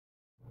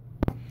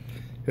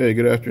Hey,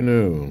 good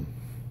afternoon.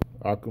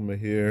 Akuma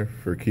here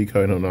for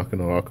Kikai no Naka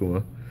no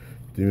Akuma,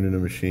 Demon in the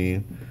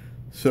Machine.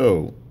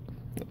 So,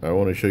 I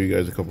want to show you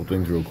guys a couple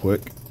things real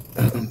quick.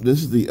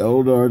 This is the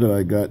Eldar that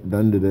I got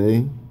done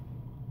today.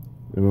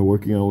 That we're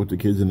working on with the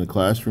kids in the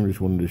classroom. Just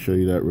wanted to show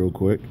you that real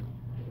quick.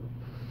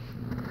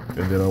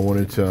 And then I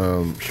wanted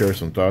to share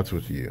some thoughts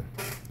with you.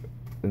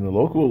 In the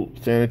local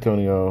San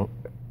Antonio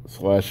 /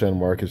 San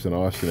Marcos and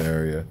Austin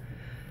area,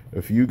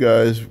 if you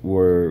guys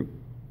were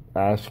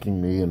asking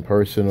me in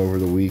person over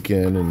the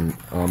weekend and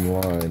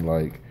online,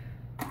 like,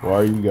 why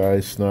are you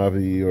guys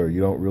snobby or you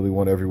don't really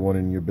want everyone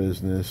in your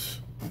business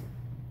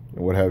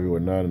and what have you or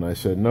not, and I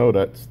said no,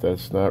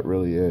 that's not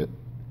really it.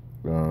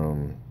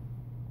 Um,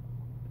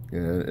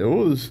 and it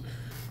was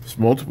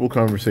multiple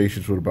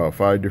conversations with about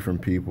 5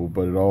 different people,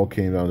 but it all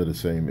came down to the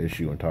same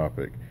issue and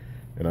topic,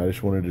 and I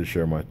just wanted to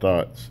share my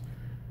thoughts.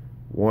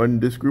 One,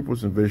 this group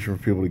was envisioned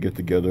for people to get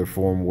together,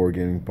 form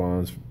wargaming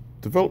bonds,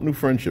 develop new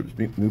friendships,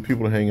 new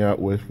people to hang out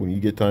with when you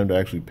get time to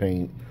actually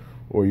paint,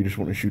 or you just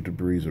want to shoot the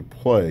breeze or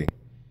play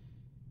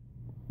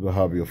the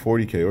hobby of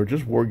 40K, or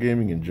just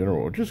wargaming in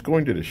general, or just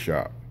going to the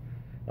shop.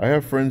 I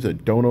have friends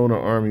that don't own an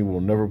army, will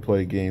never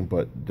play a game,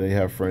 but they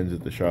have friends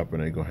at the shop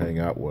and they go hang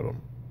out with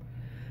them.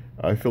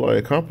 I feel I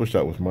accomplished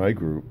that with my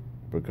group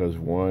because,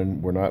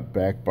 one, we're not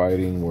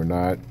backbiting, we're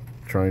not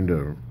trying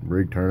to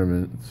rig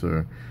tournaments,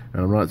 and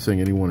I'm not saying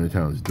anyone in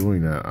town is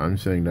doing that. I'm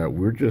saying that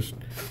we're just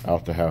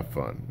out to have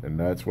fun, and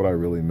that's what I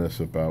really miss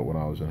about when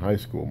I was in high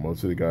school.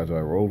 Most of the guys I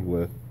rolled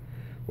with,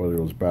 whether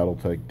it was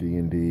BattleTech,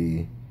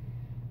 D&D,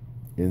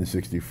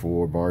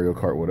 N64, Mario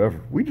Kart,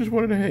 whatever, we just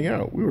wanted to hang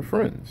out. We were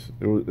friends.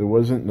 It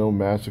wasn't no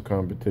massive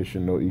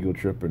competition, no ego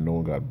trip, and no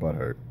one got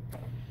butthurt.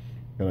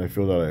 And I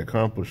feel that I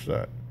accomplished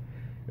that.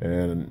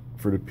 And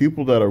for the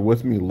people that are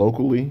with me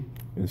locally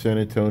in San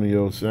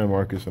Antonio, San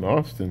Marcos, and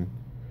Austin,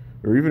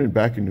 or even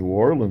back in New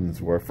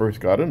Orleans where I first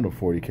got into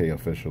 40K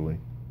officially,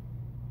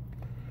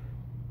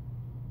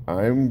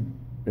 I'm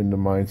in the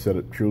mindset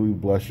of truly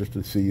blessed just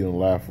to see you and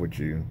laugh with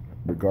you,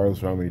 regardless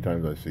of how many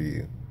times I see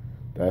you.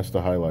 That's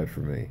the highlight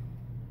for me.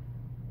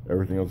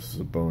 Everything else is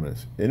a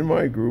bonus. In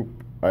my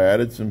group, I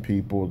added some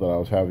people that I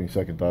was having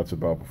second thoughts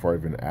about before I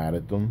even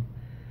added them.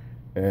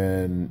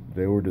 And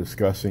they were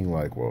discussing,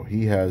 like, well,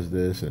 he has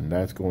this and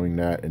that's going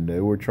that. And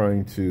they were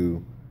trying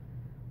to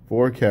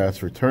forecast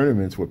for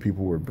tournaments what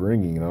people were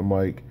bringing. And I'm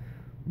like,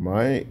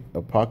 my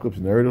Apocalypse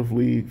Narrative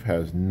League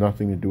has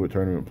nothing to do with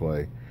tournament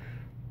play.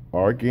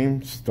 Our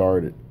game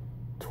started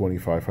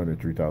 2,500,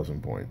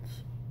 3,000 points.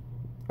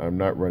 I'm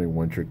not running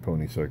One Trick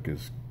Pony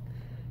Circus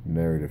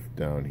narrative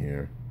down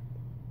here.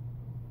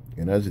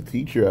 And as a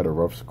teacher at a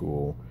rough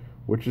school,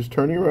 which is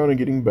turning around and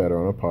getting better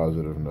on a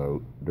positive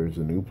note, there's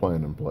a new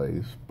plan in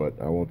place, but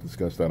I won't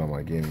discuss that on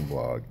my gaming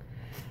blog.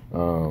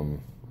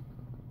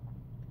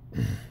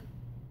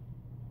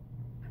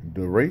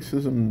 The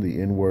racism,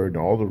 the N-word,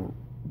 and all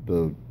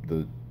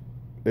the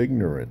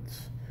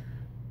ignorance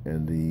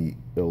and the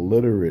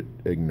illiterate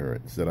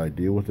ignorance that I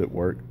deal with at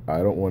work, I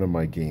don't want in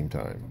my game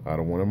time. I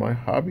don't want in my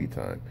hobby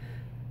time.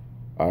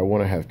 I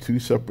want to have two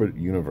separate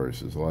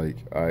universes. Like,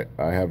 I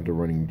have the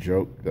running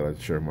joke that I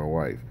share with my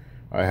wife.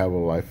 I have a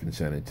life in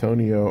San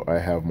Antonio. I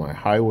have my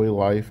highway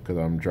life because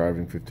I'm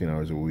driving 15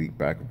 hours a week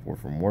back and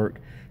forth from work.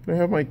 And I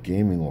have my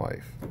gaming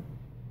life.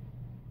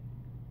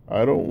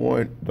 I don't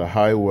want the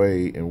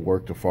highway and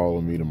work to follow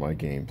me to my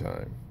game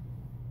time.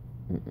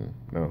 No,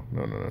 no,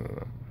 no, no, no,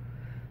 no.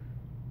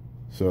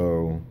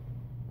 So,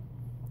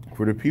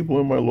 for the people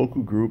in my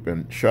local group,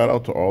 and shout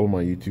out to all of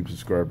my YouTube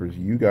subscribers,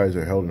 you guys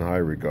are held in high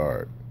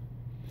regard.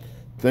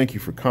 Thank you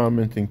for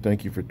commenting.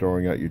 Thank you for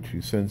throwing out your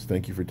 2 cents.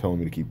 Thank you for telling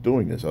me to keep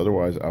doing this.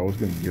 Otherwise, I was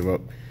going to give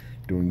up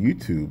doing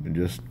YouTube and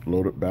just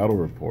load up battle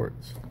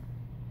reports.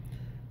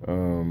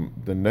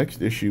 The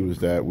next issue is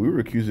that we were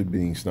accused of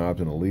being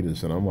snobs and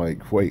elitists, and I'm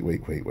like,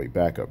 wait,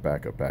 back up.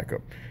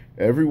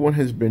 Everyone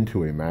has been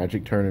to a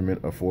Magic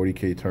tournament, a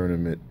 40K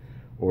tournament,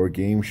 or a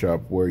game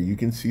shop where you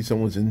can see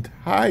someone's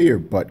entire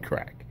butt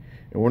crack.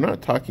 And we're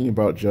not talking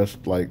about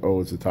just like,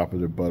 oh, it's the top of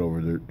their butt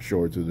over their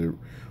shorts or their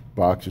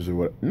boxers or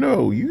what.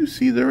 No, you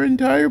see their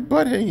entire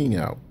butt hanging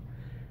out.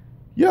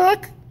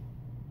 Yuck.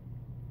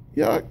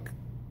 Yuck.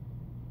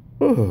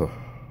 Ugh.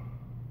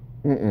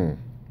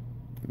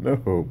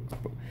 No.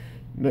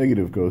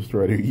 Negative, Ghost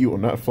Rider. You will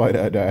not fly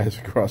that ass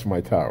across my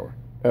tower.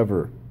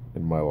 Ever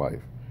in my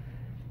life.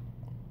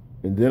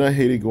 And then I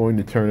hated going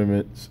to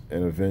tournaments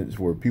and events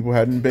where people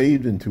hadn't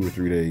bathed in 2 or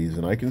 3 days,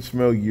 and I can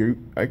smell you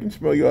out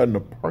in the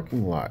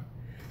parking lot.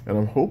 And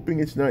I'm hoping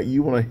it's not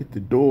you when I hit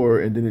the door,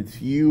 and then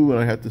it's you, and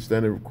I have to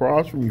stand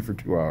across from you for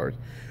 2 hours.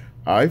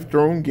 I've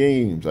thrown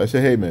games. I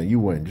say, hey, man, you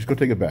win. Just go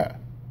take a bath.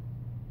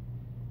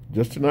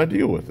 Just to not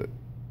deal with it.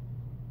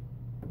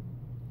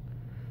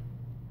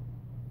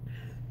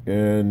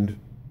 And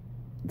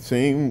the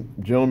same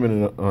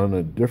gentleman on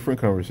a different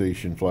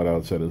conversation flat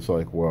out said, it's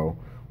like, well,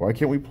 why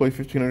can't we play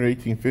 1500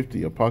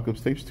 1850?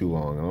 Apocalypse tape's too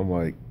long. And I'm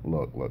like,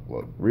 look.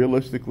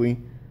 Realistically,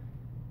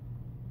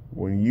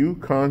 when you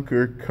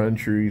conquer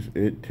countries,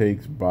 it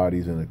takes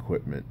bodies and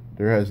equipment.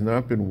 There has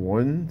not been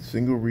one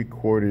single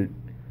recorded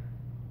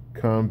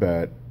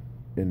combat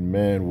in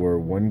man where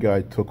one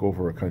guy took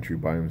over a country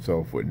by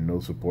himself with no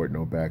support,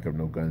 no backup,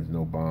 no guns,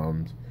 no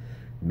bombs,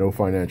 no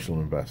financial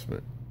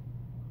investment.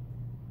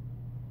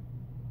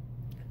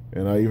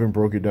 And I even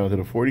broke it down to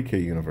the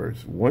 40K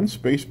universe. One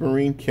Space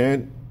Marine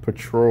can't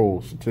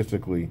patrol,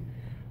 statistically,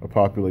 a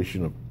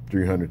population of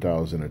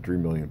 300,000 or 3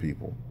 million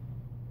people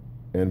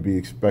and be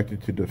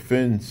expected to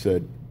defend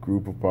said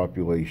group of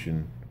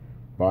population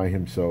by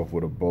himself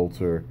with a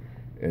bolter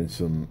and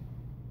some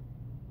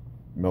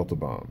melta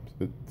bombs.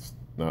 It's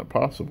not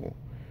possible.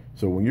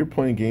 So when you're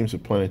playing games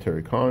of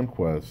planetary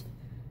conquest,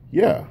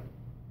 yeah,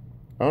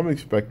 I'm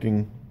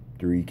expecting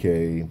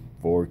 3K,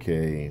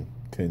 4K,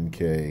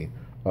 10K,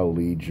 a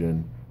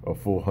Legion, a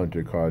full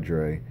Hunter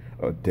cadre,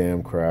 a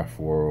damn Craft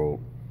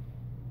world,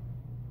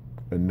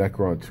 a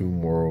Necron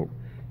Tomb world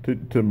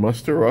to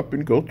muster up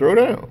and go throw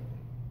down.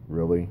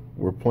 Really?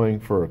 We're playing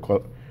for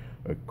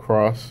a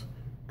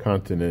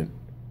cross-continent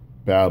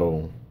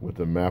battle with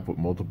a map with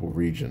multiple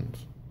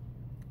regions.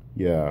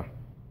 Yeah.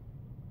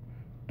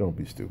 Don't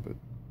be stupid.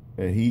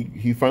 And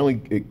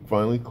it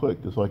finally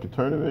clicked. It's like a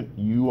tournament.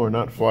 You are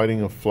not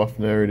fighting a fluff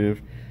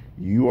narrative.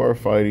 You are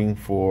fighting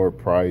for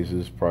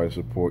prizes, prize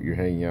support. You're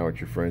hanging out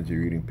with your friends.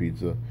 You're eating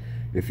pizza.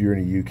 If you're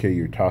in the UK,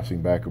 you're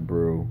tossing back a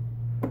brew,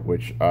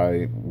 which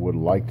I would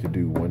like to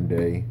do one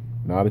day.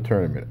 Not a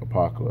tournament,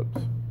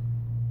 apocalypse.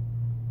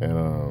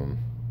 And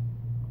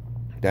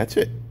that's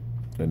it.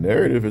 The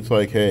narrative, it's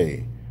like,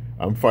 hey,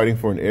 I'm fighting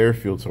for an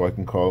airfield so I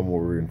can call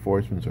more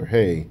reinforcements, or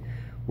hey,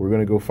 we're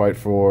going to go fight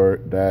for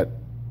that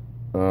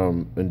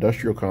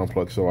industrial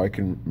complex so I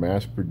can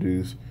mass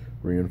produce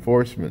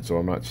reinforcements so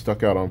I'm not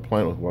stuck out on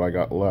planet with what I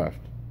got left.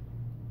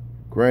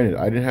 Granted,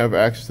 I didn't have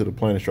access to the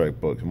Planet Strike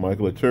books.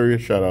 Michael Aturia,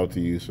 shout out to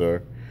you,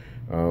 sir,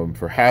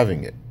 for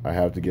having it. I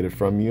have to get it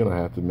from you, and I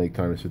have to make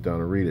time to sit down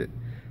and read it.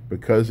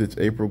 Because it's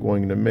April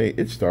going into May,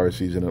 it's star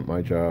season at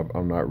my job.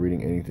 I'm not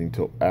reading anything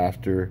till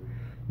after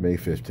May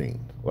 15th.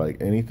 Like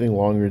anything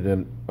longer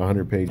than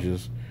 100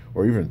 pages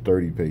or even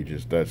 30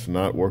 pages that's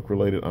not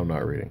work-related, I'm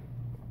not reading.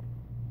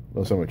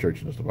 Unless I'm a church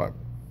and it's the Bible.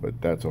 But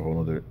that's a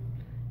whole other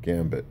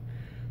gambit.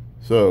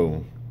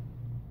 So,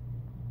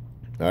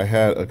 I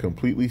had a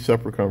completely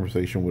separate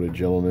conversation with a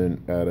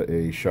gentleman at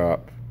a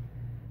shop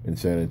in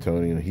San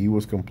Antonio. He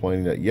was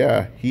complaining that,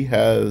 yeah,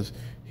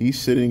 he's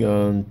sitting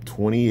on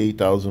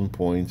 28,000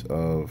 points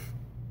of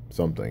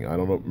something. I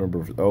don't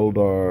remember if it's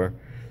Eldar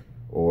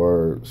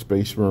or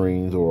Space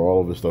Marines or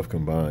all of his stuff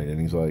combined.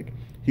 And he's like,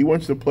 he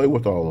wants to play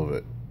with all of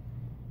it.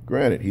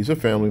 Granted, he's a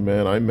family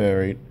man. I'm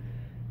married.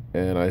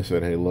 And I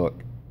said, hey,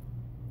 look,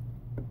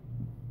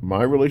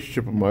 my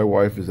relationship with my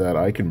wife is that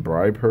I can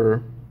bribe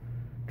her,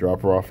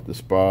 drop her off at the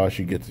spa,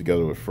 she gets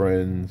together with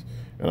friends,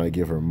 and I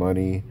give her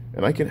money,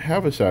 and I can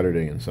have a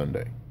Saturday and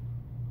Sunday,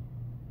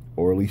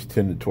 or at least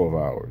 10 to 12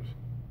 hours.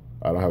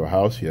 I don't have a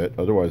house yet.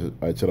 Otherwise,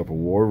 I'd set up a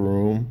war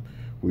room,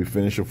 we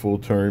finish a full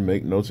turn,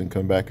 make notes, and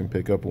come back and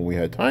pick up when we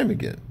had time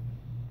again.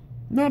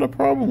 Not a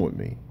problem with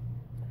me.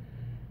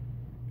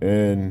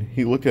 And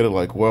he looked at it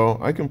like, well,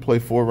 I can play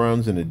 4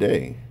 rounds in a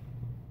day.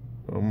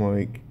 I'm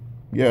like,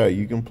 yeah,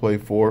 you can play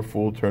 4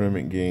 full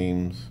tournament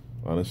games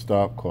on a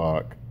stop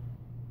clock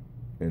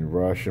and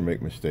rush and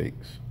make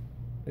mistakes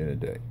in a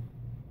day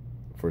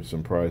for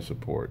some prize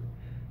support,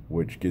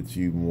 which gets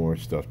you more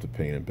stuff to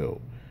paint and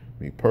build.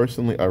 Me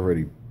personally, I've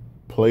already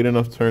played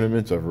enough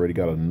tournaments. I've already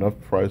got enough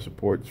prize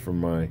supports from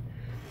my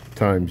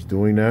times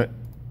doing that.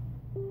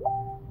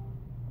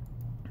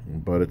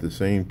 But at the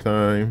same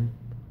time,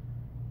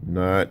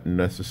 not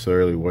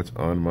necessarily what's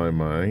on my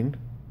mind.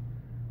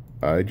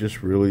 I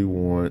just really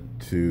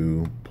want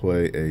to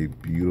play a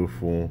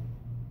beautiful,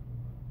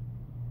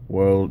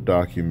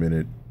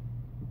 well-documented,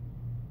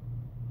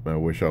 I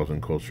wish I was in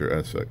Culture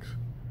Essex.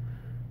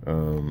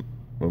 I'm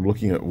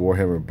looking at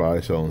Warhammer Buy,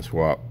 Sell, and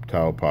Swap.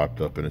 Tau popped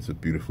up, and it's a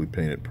beautifully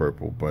painted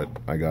purple, but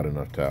I got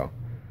enough Tau.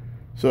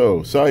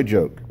 So, side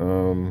joke.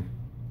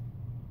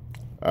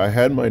 I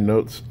had my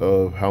notes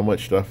of how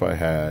much stuff I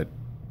had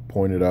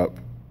pointed up,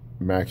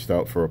 maxed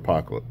out for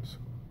Apocalypse,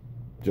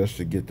 just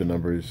to get the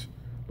numbers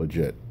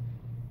legit.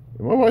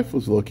 My wife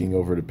was looking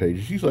over the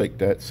pages. She's like,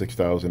 that's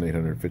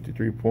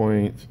 6,853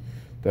 points.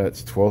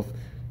 That's 12.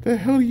 The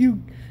hell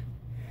you...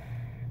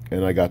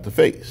 And I got the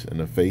face. And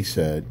the face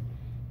said,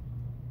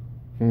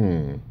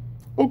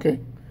 okay.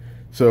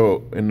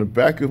 So, in the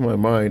back of my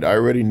mind, I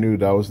already knew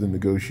that was the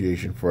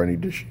negotiation for I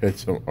need to shed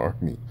some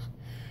armies.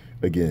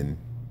 Again.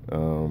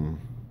 So,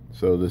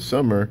 this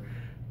summer,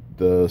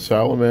 the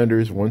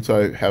Salamanders, once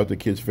I have the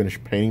kids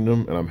finish painting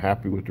them, and I'm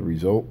happy with the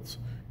results,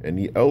 and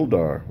the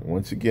Eldar,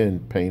 once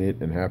again,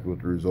 painted and happy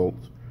with the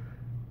results,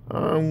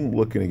 I'm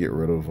looking to get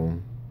rid of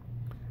them.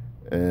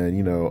 And,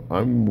 you know,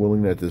 I'm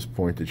willing at this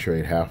point to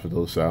trade half of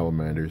those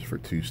Salamanders for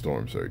 2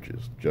 Storm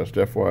Surges. Just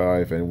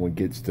FYI, if anyone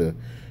gets to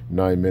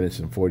 9 minutes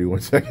and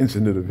 41 seconds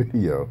into the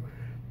video,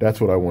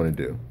 that's what I want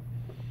to do.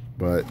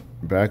 But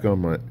back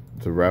on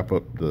to wrap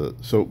up the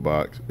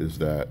soapbox, is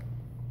that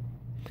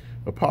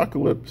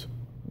Apocalypse,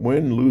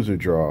 win, lose, or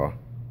draw,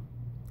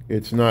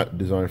 it's not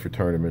designed for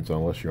tournaments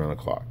unless you're on a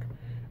clock.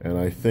 And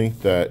I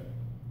think that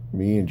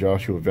me and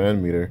Joshua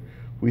Van Meter,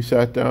 we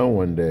sat down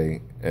one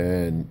day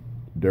and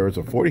there was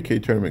a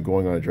 40K tournament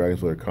going on at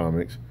Dragon's Lair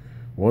Comics.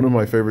 One of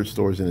my favorite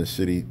stores in the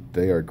city.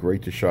 They are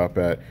great to shop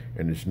at,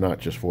 and it's not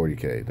just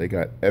 40K. They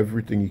got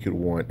everything you could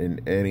want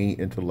in any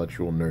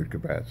intellectual nerd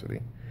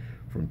capacity,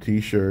 from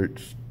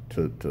T-shirts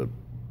to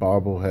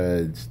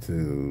bobbleheads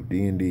to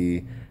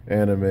D&D,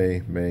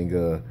 anime,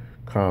 manga,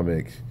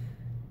 comics,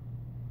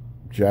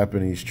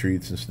 Japanese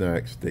treats and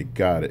snacks. They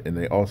got it, and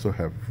they also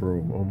have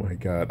room. Oh my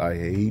God,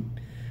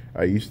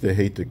 I used to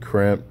hate the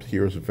cramped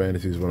Heroes of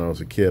Fantasies when I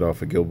was a kid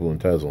off of Gilbert and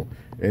Tezel.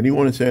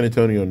 Anyone in San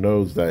Antonio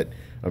knows that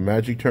a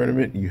Magic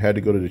tournament, you had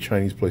to go to the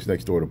Chinese place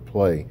next door to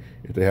play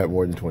if they had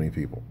more than 20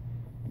 people.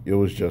 It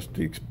was just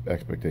the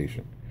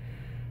expectation.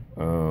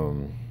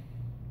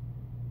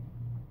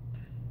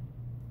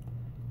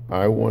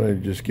 I want to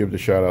just give the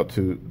shout out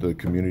to the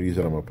communities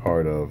that I'm a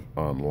part of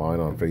online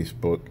on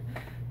Facebook.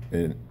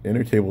 And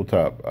Inner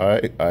Tabletop,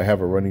 I have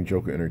a running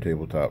joke at Inner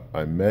Tabletop.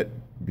 I met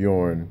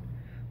Bjorn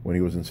when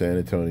he was in San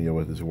Antonio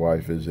with his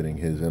wife visiting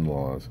his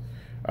in-laws.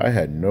 I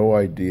had no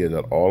idea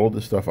that all of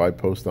the stuff I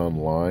post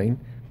online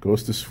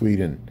goes to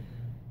Sweden.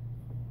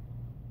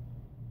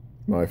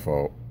 My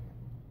fault.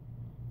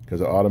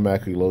 Because it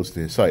automatically loads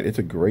to his site. It's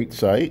a great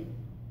site.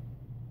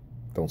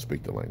 Don't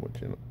speak the language.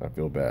 I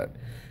feel bad.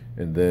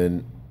 And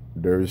then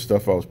there's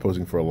stuff I was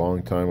posting for a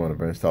long time on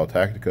Advanced Style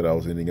Tactica that I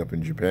was ending up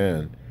in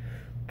Japan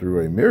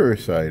through a mirror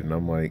site. And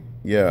I'm like,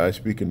 yeah, I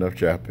speak enough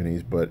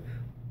Japanese, but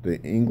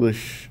the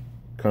English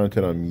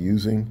content I'm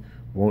using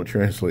won't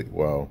translate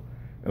well.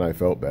 And I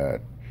felt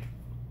bad.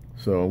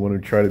 So I'm going to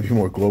try to be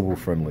more global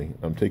friendly.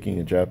 I'm taking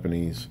a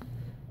Japanese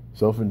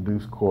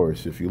self-induced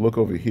course. If you look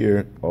over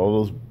here, all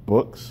those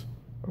books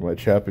are my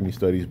Japanese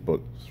studies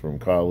books from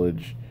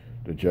college,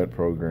 the JET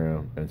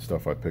program, and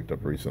stuff I picked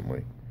up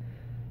recently.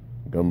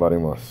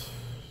 Ganbarimasu,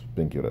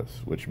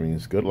 Binkyuras, which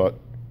means good luck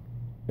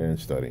and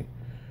study.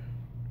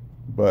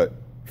 But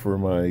for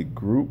my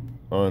group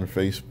on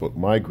Facebook,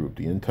 my group,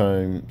 the End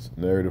Times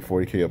Narrative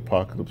 40K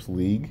Apocalypse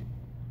League,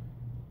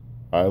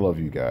 I love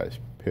you guys,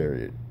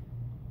 period.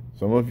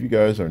 Some of you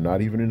guys are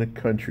not even in the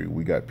country.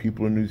 We got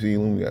people in New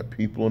Zealand, we got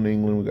people in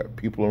England, we got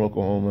people in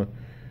Oklahoma.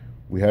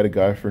 We had a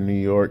guy from New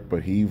York,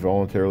 but he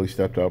voluntarily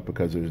stepped out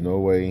because there's no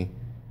way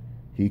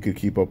he could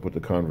keep up with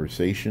the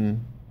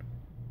conversation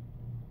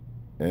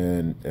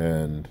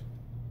and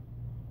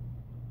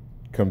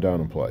come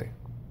down and play.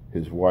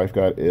 His wife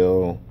got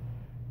ill.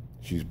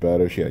 She's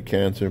better. She had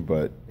cancer,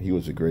 but he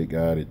was a great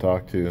guy to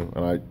talk to,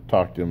 and I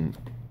talked to him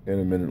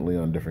intermittently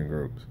on different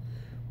groups.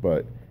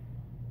 But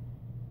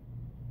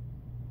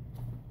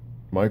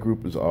my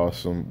group is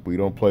awesome. We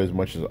don't play as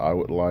much as I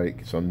would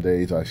like. Some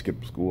days I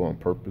skip school on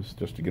purpose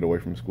just to get away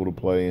from school to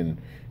play,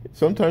 and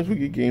sometimes we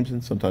get games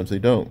and sometimes they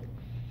don't.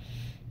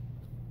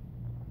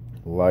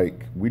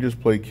 Like, we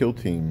just played Kill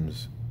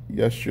Teams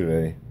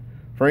yesterday.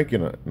 Frank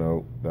and I,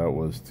 no, that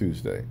was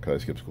Tuesday,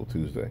 because I skipped school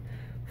Tuesday.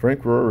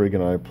 Frank Roerig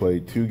and I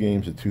played 2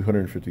 games at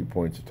 250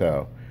 points a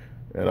Tau,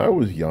 and I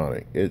was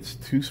yawning. It's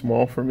too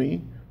small for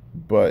me,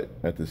 but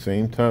at the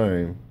same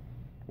time,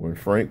 when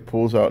Frank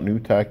pulls out new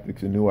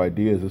tactics and new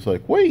ideas, it's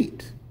like,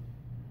 wait,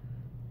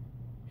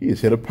 he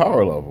has hit a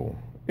power level.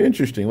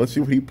 Interesting, let's see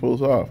what he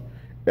pulls off.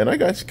 And I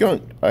got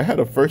skunked. I had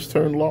a first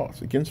turn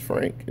loss against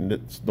Frank, and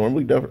it's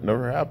normally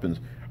never happens.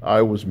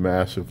 I was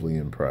massively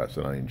impressed,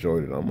 and I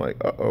enjoyed it. I'm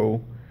like,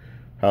 uh-oh,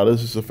 how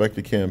does this affect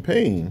the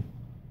campaign?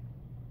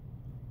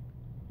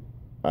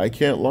 I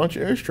can't launch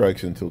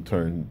airstrikes until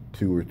turn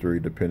 2 or 3,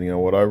 depending on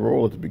what I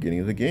roll at the beginning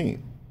of the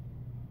game,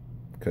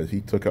 because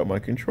he took out my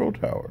control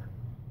tower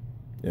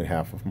and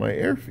half of my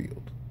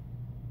airfield.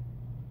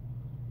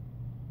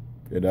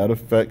 And that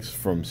affects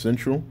from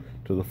central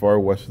to the far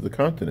west of the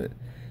continent.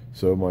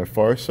 So my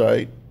far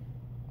side,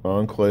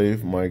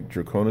 Enclave, my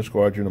Dracona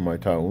Squadron, and my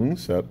Taoung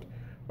Sept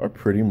are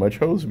pretty much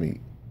hose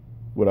meat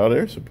without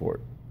air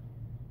support.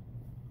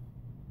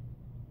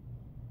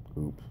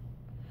 Oops.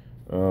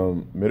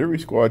 Midori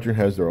Squadron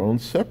has their own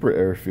separate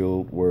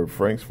airfield where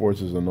Frank's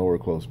forces are nowhere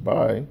close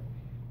by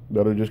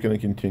that are just going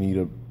to continue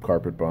to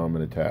carpet bomb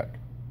and attack.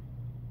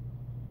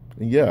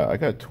 And yeah, I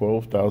got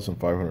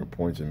 12,500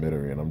 points in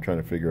Midori, and I'm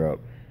trying to figure out,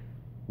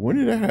 when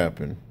did that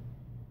happen?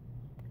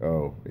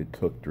 Oh, it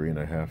took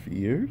 3.5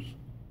 years?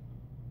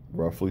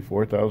 Roughly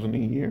 4,000 a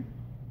year?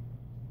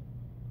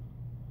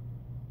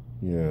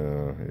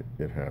 Yeah,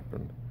 it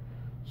happened.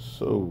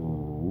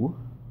 So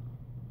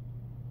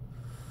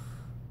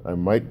I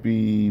might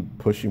be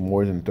pushing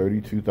more than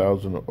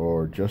 32,000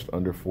 or just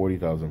under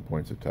 40,000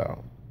 points of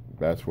Tau.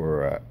 That's where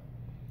we're at.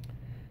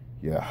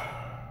 Yeah.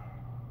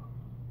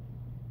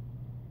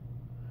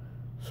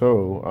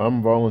 So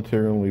I'm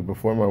voluntarily,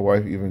 before my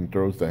wife even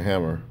throws the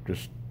hammer,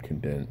 just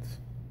condense.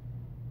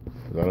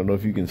 I don't know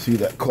if you can see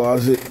that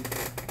closet.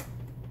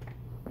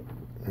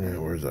 Yeah,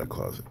 where's that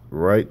closet?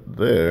 Right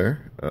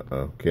there.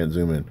 Uh-oh, can't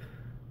zoom in.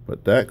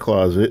 But that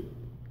closet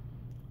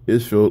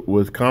is filled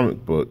with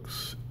comic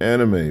books,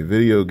 anime,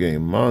 video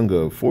game,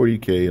 manga,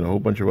 40K, and a whole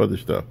bunch of other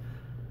stuff.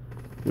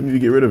 We need to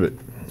get rid of it.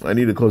 I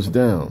need to close it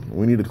down.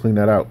 We need to clean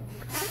that out.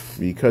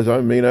 Because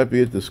I may not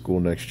be at the school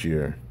next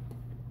year.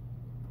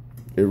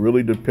 It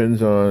really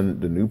depends on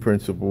the new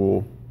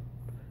principal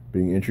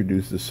being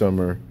introduced this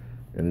summer,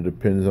 and it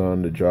depends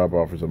on the job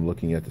offers I'm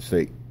looking at to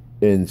stay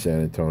in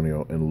San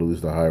Antonio and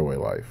lose the highway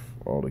life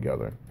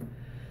altogether.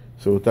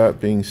 So with that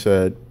being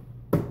said,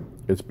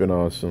 it's been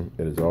awesome.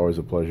 It is always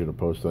a pleasure to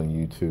post on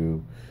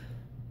YouTube.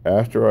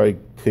 After I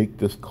take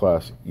this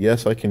class,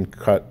 yes, I can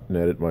cut and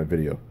edit my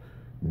video,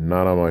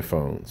 not on my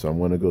phone. So I'm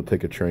going to go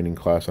take a training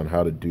class on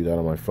how to do that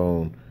on my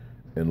phone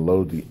and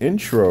load the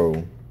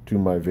intro to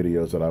my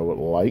videos that I would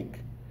like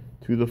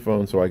to the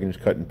phone so I can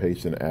just cut and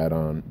paste and add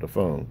on the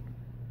phone.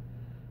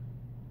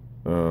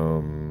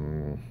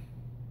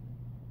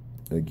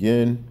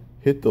 Again,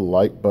 hit the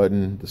like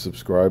button, the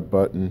subscribe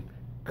button,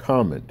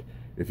 comment.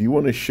 If you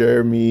want to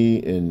share me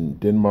in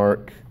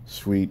Denmark,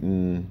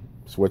 Sweden,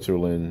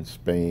 Switzerland,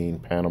 Spain,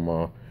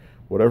 Panama,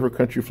 whatever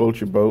country floats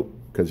your boat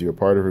because you're a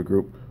part of a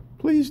group,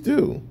 please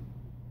do.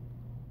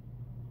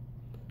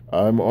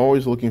 I'm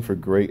always looking for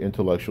great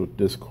intellectual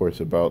discourse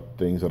about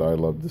things that I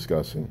love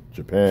discussing.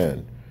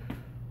 Japan.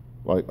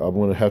 Like, I'm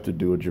going to have to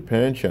do a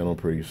Japan channel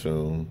pretty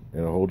soon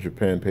and a whole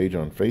Japan page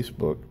on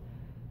Facebook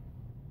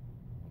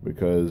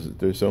because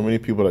there's so many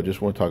people that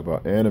just want to talk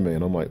about anime,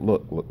 and I'm like,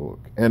 look,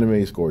 anime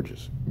is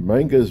gorgeous.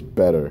 Manga is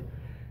better.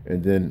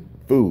 And then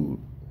food.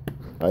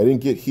 I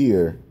didn't get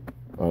here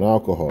on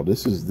alcohol.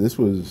 This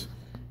was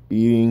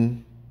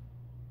eating,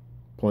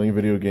 playing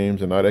video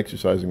games, and not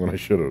exercising when I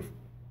should have.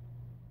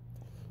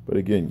 But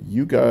again,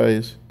 you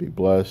guys be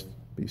blessed,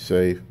 be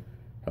safe,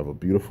 have a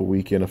beautiful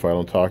weekend. If I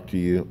don't talk to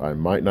you, I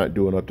might not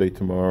do an update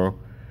tomorrow.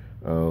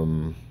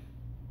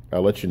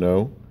 I'll let you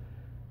know.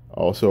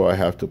 Also, I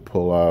have to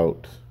pull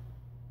out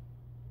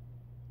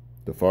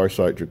the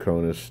Farsight,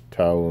 Draconis,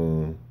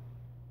 Talon,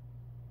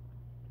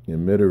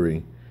 and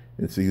Midori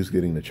and see who's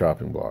getting the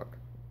chopping block.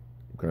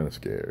 I'm kind of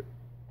scared.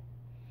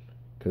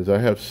 Because I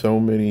have so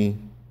many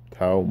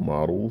Tau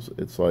models,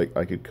 it's like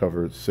I could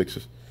cover 5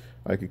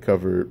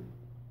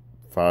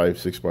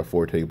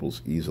 6x4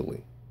 tables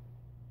easily.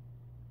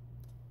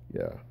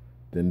 Yeah.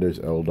 Then there's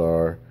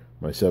Eldar,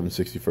 my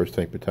 761st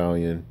Tank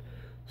Battalion,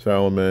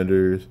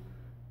 Salamanders,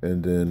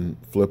 and then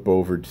flip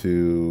over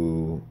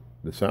to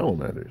the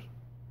Salamanders.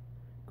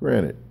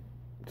 Granted,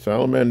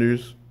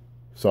 Salamanders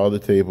saw the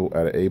table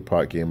at an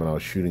APOC game and I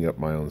was shooting up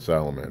my own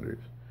Salamanders.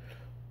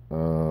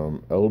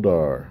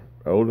 Eldar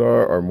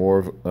are more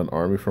of an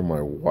army from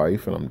my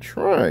wife, and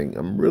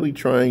I'm really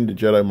trying the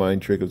Jedi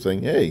mind trick of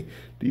saying, hey,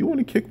 do you want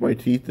to kick my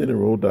teeth in and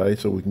roll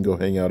dice so we can go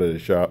hang out at a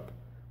shop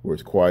where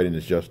it's quiet and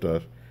it's just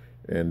us?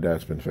 And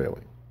that's been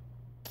failing.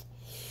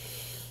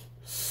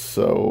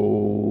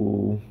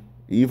 So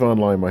EVE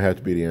Online might have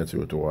to be the answer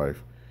with the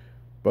wife.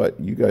 But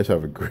you guys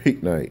have a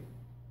great night.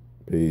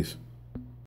 Peace.